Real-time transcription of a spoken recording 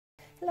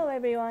Hello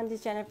everyone, this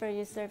is Jennifer,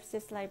 Youth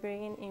Services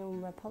Librarian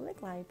in my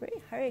public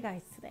library. How are you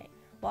guys today?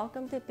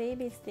 Welcome to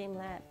Baby STEAM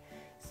Lab.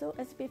 So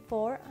as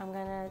before,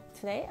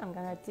 today I'm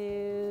gonna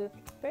do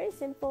very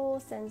simple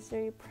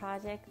sensory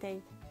project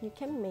that you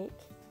can make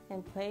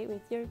and play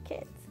with your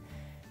kids.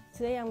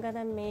 Today I'm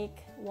gonna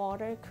make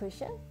water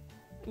cushion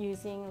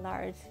using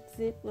large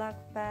ziploc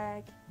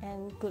bag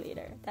and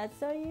glitter.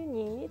 That's all you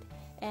need.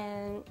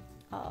 And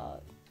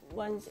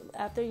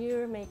after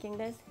you're making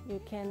this, you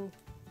can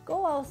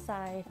go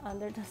outside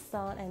under the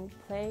sun and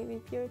play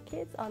with your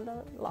kids on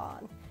the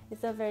lawn.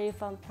 It's a very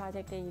fun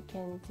project that you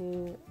can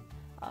do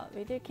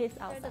with your kids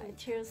outside. The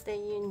materials that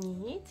you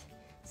need.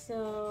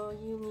 So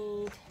you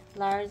need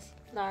large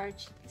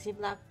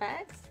ziploc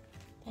bags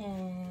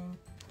and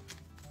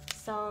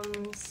some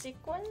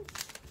sequins.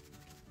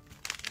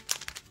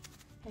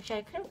 Actually,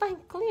 I couldn't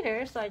find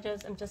glitter, so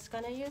I'm just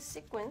gonna use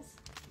sequins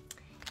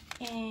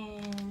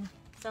and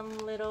some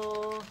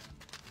little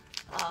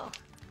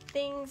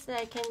things that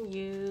I can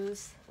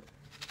use.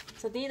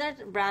 So these are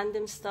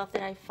random stuff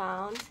that I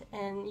found,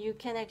 and you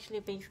can actually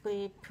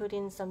basically put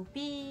in some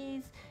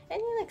beads,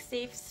 any like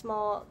safe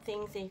small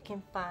things that you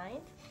can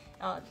find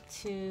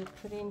to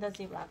put in the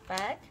ziploc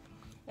bag.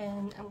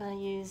 And I'm gonna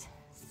use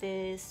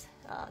this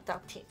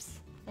duct tapes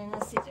and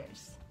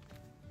scissors.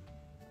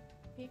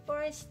 Before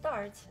I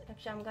start,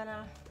 actually I'm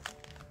gonna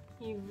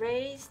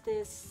erase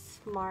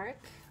this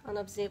mark on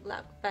a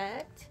ziploc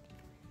bag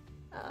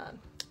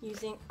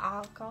using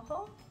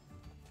alcohol.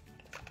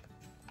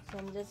 So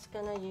I'm just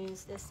gonna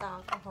use this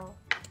alcohol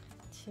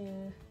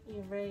to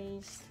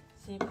erase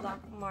ziploc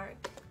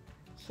mark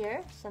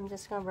here. So I'm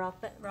just gonna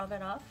rub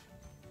it off.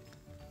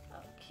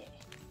 Okay.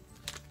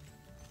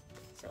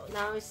 So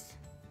now it's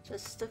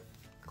just a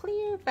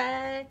clear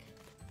bag.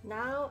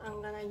 Now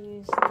I'm gonna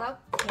use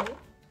duct tape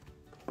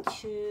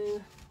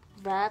to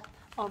wrap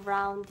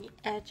around the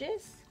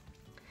edges.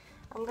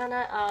 I'm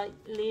gonna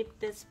leave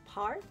this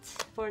part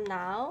for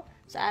now.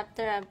 So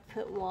after I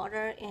put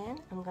water in,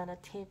 I'm gonna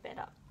tape it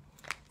up.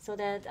 So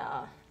that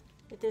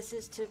this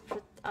is to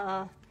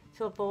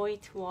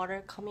avoid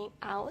water coming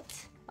out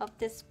of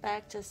this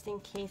bag, just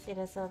in case it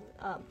has a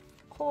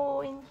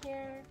hole in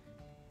here.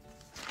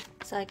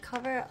 So I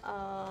cover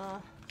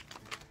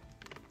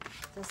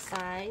the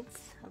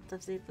sides of the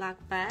ziploc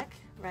bag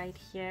right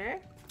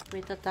here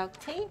with the duct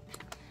tape.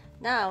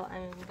 Now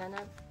I'm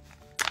gonna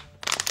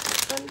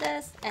open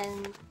this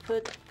and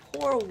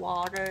pour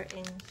water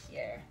in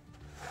here.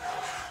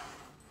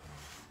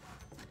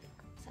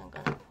 So I'm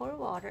gonna pour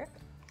water.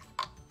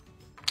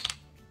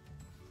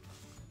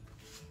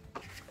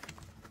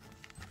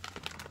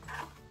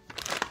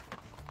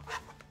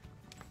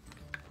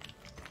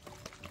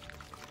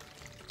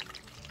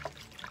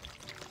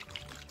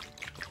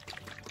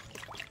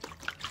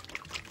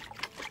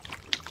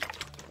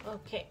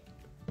 Okay.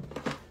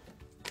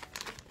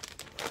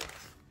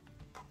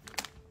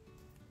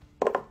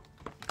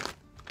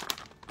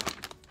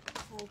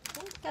 I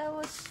think I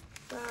will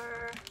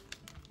start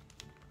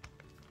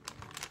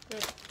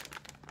with,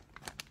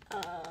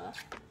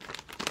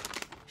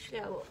 actually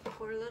I will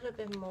pour a little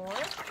bit more.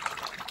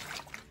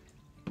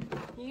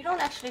 You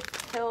don't actually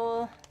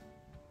fill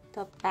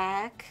the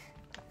bag.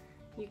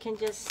 You can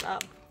just,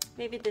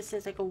 maybe this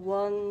is like a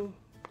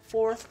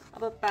 1/4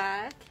 of a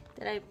bag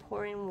that I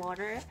pour in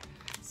water.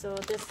 So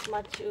this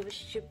much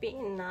should be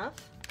enough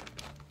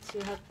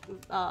to have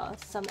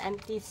some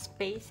empty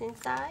space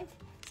inside.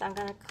 So I'm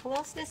gonna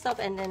close this up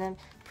and then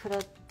put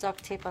a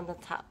duct tape on the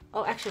top.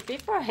 Oh, actually,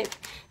 before I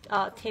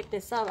tape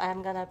this up,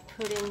 I'm gonna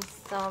put in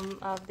some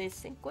of these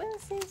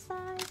sequins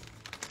inside,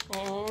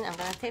 and I'm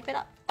gonna tape it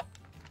up.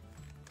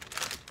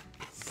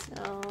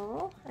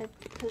 So I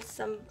put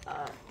some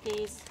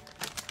these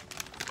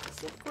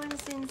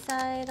sequins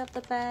inside of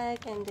the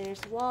bag, and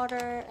there's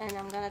water, and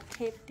I'm gonna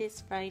tape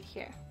this right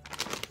here.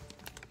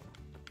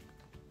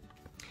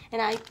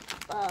 And I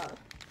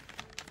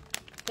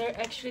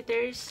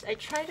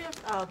try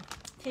to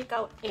take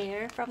out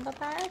air from the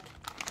bag.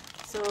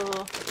 So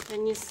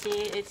when you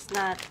see it's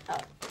not,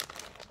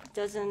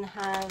 doesn't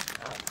have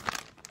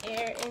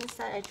air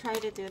inside, I try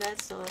to do that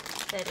so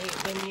that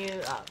when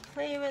you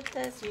play with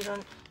this,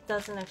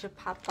 doesn't actually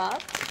pop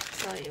up.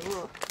 So it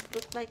will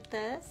look like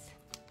this.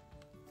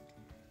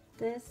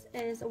 This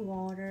is a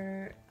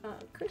water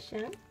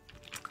cushion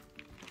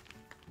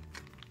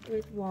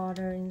with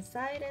water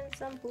inside and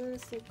some blue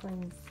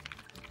sequins.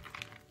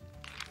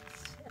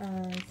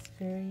 It's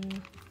very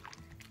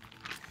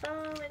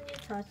fun when you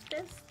touch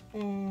this,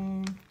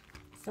 and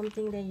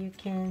something that you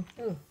can,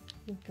 you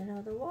get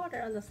all the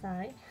water on the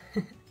side.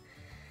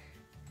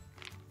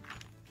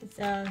 It's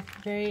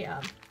very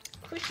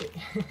cushy.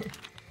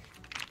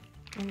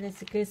 And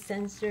it's a good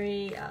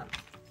sensory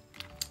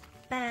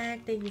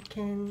bag that you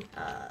can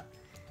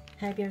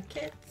have your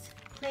kids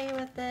play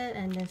with it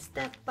and then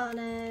step on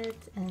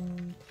it,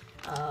 and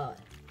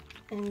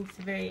it's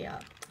a very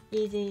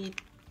easy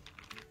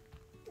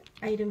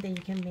item that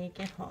you can make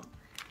at home.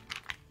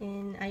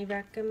 And I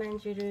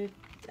recommend you to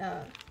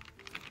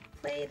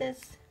play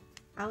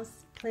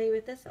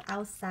with this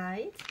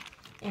outside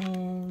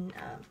and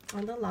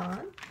on the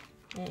lawn,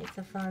 and it's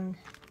a fun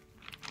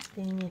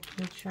thing if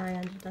you try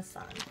under the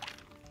sun.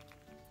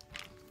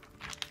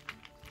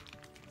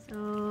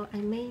 So I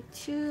made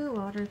 2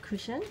 water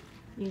cushions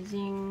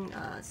using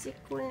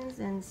sequins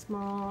and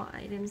small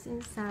items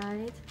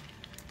inside.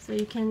 So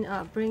you can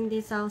bring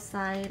this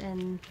outside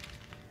and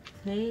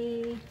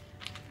play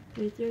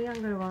with your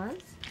younger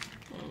ones.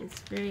 And it's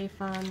very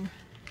fun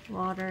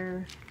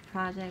water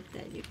project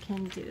that you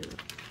can do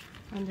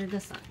under the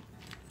sun.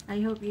 I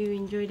hope you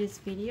enjoyed this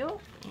video,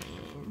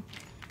 and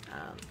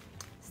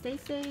stay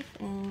safe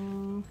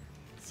and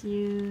see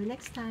you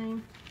next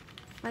time.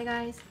 Bye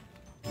guys.